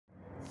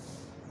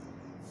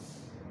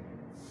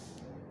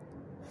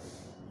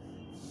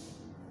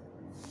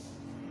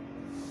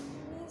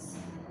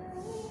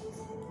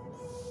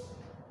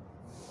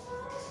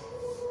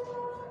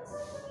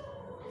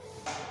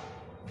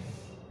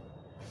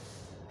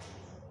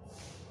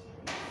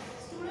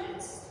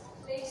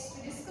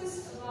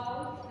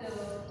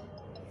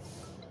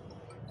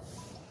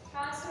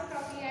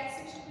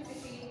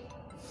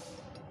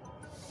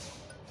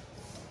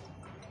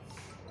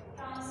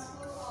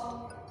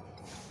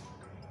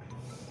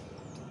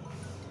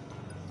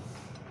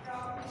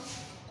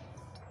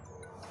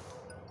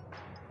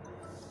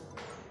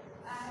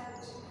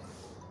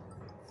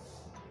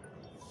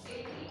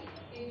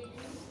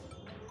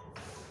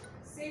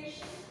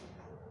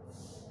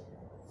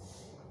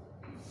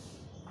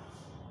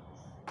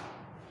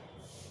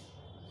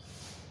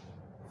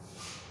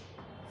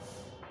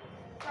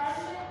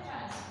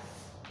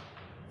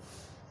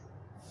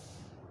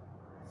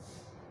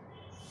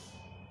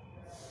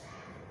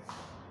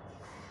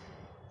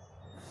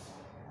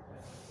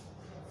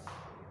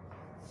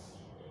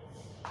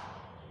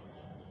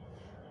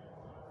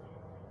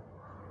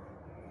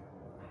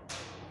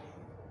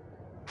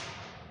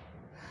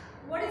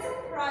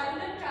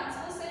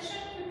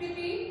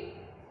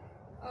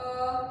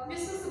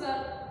discuss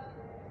about.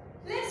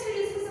 Let's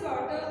discuss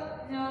about the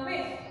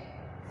when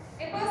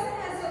a person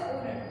has a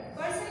owner.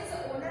 Person is the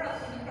owner of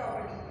any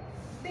property.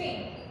 Then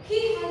he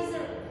has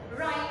the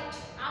right,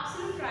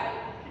 absolute right,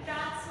 to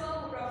transfer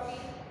the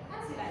property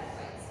as he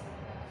likes.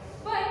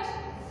 But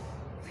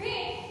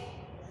when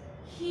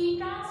he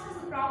transfers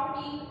the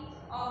property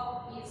of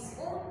his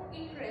own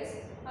interest,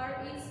 or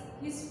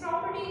his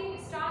property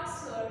is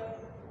transferred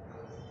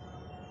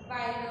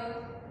by the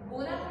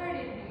bona fide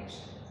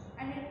intention,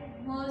 and it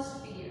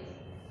must be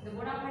the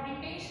bona fide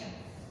intention.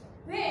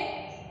 When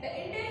the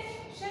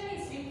intention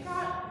is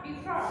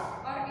defraud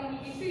or any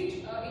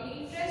defeat or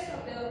any interest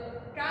of the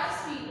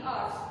trustee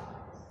or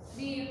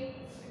the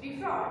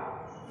defraud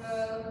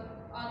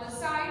on the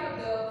side of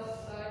the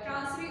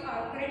transferee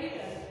or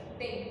creditor,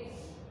 then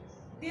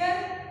there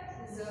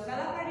is a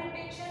bona fide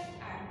intention,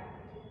 and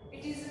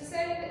it is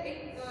said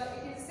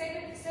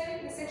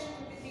in section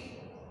 53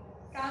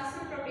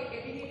 transfer property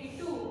ability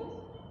 2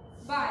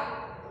 by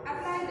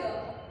apply the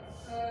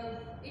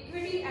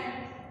equity and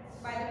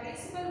by the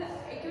principle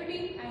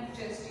equity and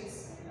justice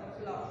of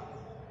law,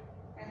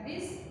 and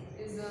this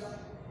is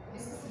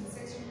discussed in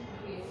section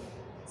 58.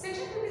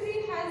 Section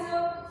 53 has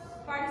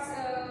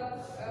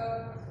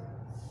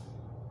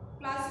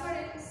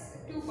classified as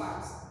two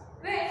parts.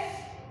 When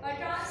a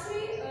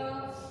transferee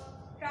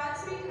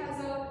has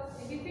a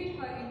defeat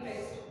her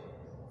interest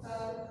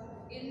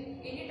in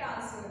any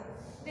transfer,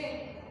 then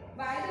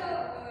by the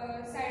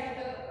side of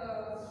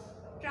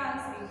the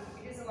transferee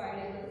it is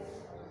avoidable.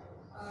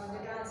 The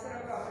transfer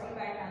of property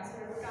by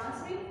transfer to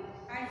transferee,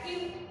 and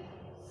if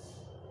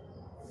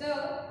the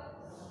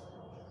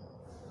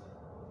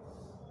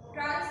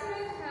transfer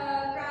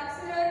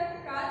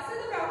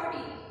the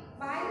property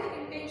by the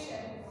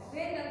intention,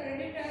 when the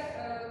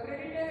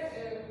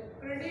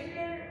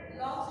creditor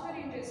lost her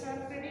interest, or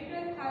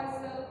creditor has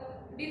a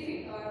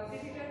defeat, or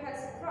creditor has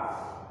fraud,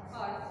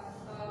 or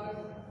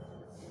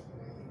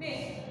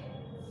then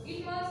it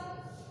must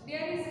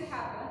there is a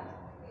happen.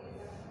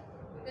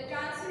 The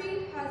transferee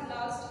has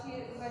lost her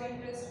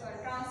interest, or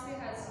transferee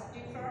has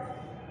defraud,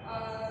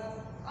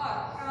 or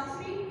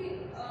transferee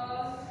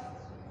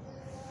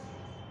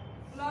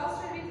lost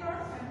her defraud,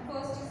 and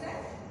first is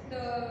that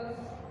the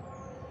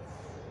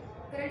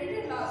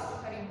creditor lost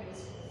her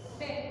interest.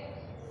 Then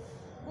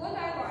both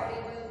are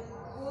voidable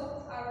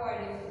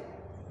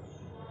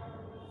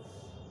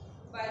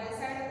by the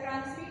side of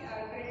transferee or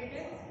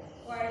creditor,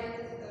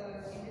 voidable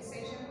in this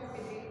section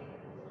 53.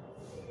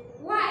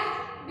 Why?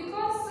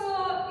 Because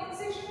in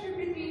section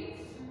 53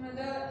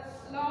 the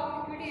law of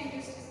equity and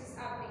justice is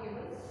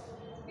applicable,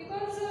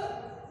 because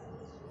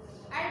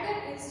at that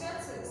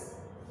instances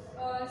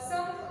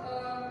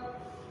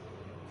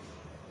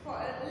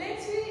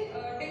let's take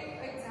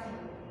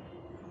example.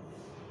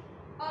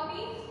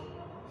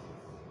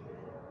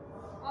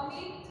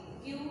 Amit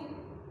give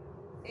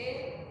a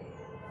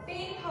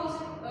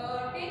 10,000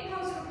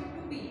 rupees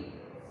to B.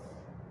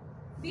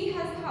 B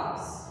has a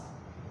house,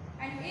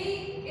 and A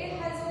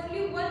has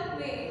only one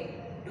way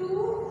to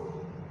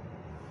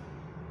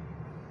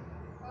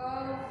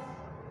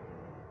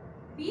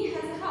B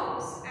has a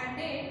house, and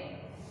then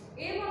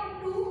A want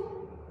to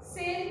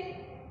sell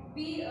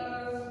B. A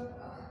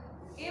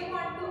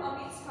want to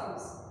Amit's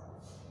house.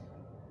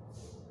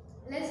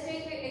 Let's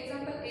take the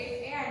example A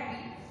and B.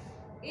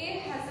 A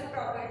has a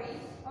property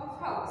of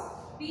house.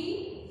 B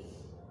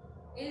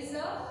is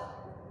a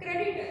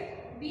creditor.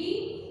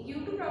 B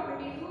give to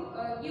property to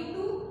give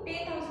to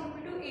 10,000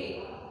 rupees to A,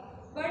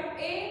 but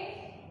A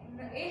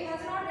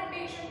has not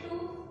intention to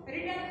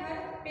return her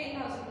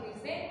 10,000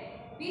 rupees. Then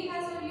B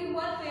has only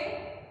one way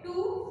to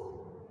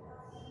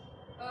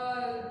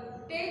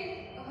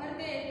take her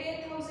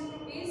 10,000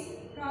 rupees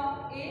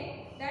from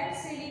A,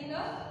 that's selling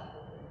the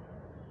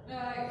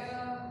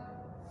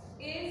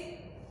A's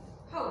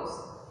house.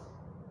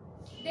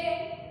 Then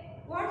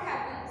what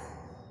happens?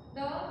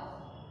 The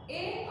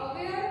A,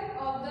 aware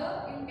of the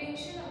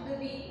intention of the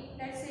B,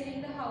 that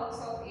selling the house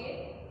of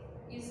A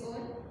is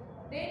own.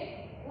 Then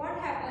what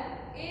happened?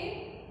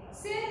 A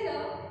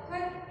sell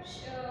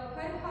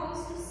her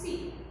house to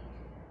C,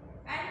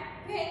 and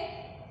when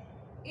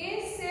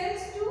A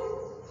sells to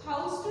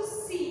house to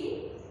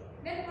C,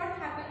 then what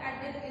happened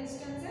at that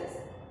instances?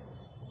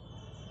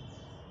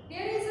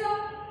 There is a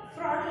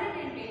fraudulent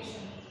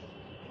intention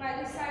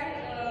by the side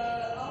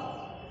of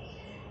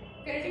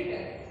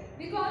creditor,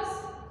 because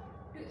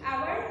to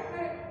avoid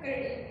her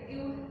credit,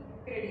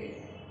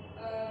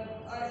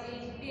 or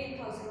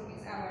 10,000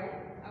 rupees avoid.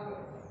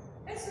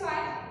 That's why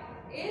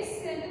A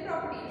sell the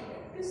property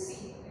to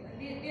C.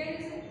 There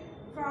is a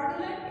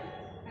fraudulent,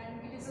 and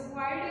it is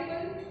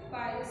avoidable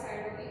by the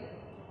side of the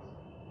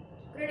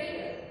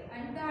creditor,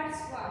 and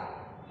that's why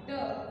the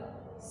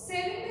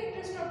selling the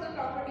interest of the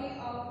property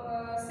of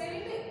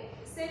selling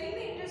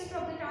the interest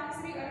of the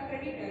transferee or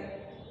creditor,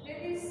 that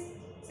is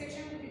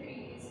section